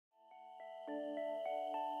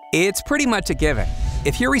It's pretty much a given.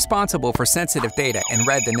 If you're responsible for sensitive data and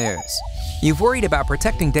read the news, you've worried about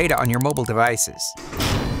protecting data on your mobile devices.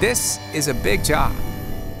 This is a big job.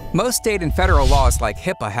 Most state and federal laws like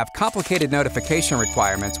HIPAA have complicated notification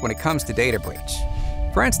requirements when it comes to data breach.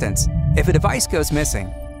 For instance, if a device goes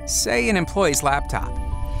missing, say an employee's laptop,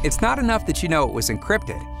 it's not enough that you know it was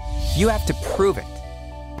encrypted. You have to prove it.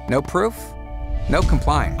 No proof, no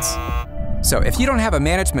compliance. So if you don't have a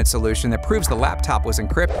management solution that proves the laptop was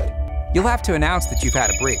encrypted, you'll have to announce that you've had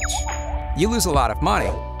a breach. You lose a lot of money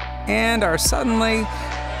and are suddenly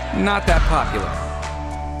not that popular.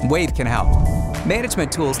 Wave can help.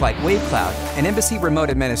 Management tools like WaveCloud, an embassy remote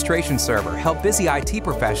administration server, help busy IT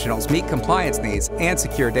professionals meet compliance needs and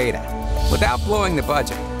secure data without blowing the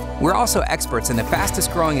budget. We're also experts in the fastest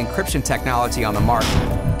growing encryption technology on the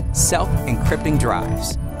market, self-encrypting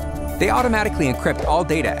drives. They automatically encrypt all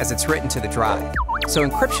data as it's written to the drive, so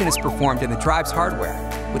encryption is performed in the drive's hardware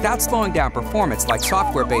without slowing down performance like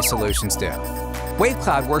software-based solutions do.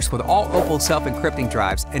 WaveCloud works with all Opal self-encrypting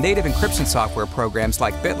drives and native encryption software programs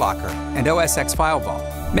like BitLocker and OSX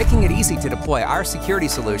FileVault, making it easy to deploy our security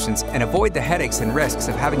solutions and avoid the headaches and risks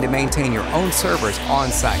of having to maintain your own servers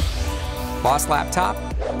on-site. Lost laptop?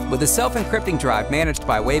 With a self-encrypting drive managed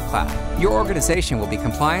by WaveCloud, your organization will be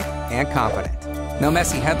compliant and confident. No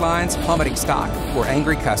messy headlines, plummeting stock, or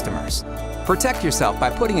angry customers. Protect yourself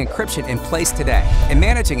by putting encryption in place today and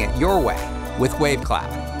managing it your way with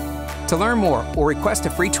WaveCloud. To learn more or request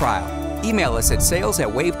a free trial, email us at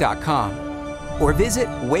sales@wave.com or visit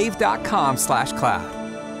wave.com/cloud.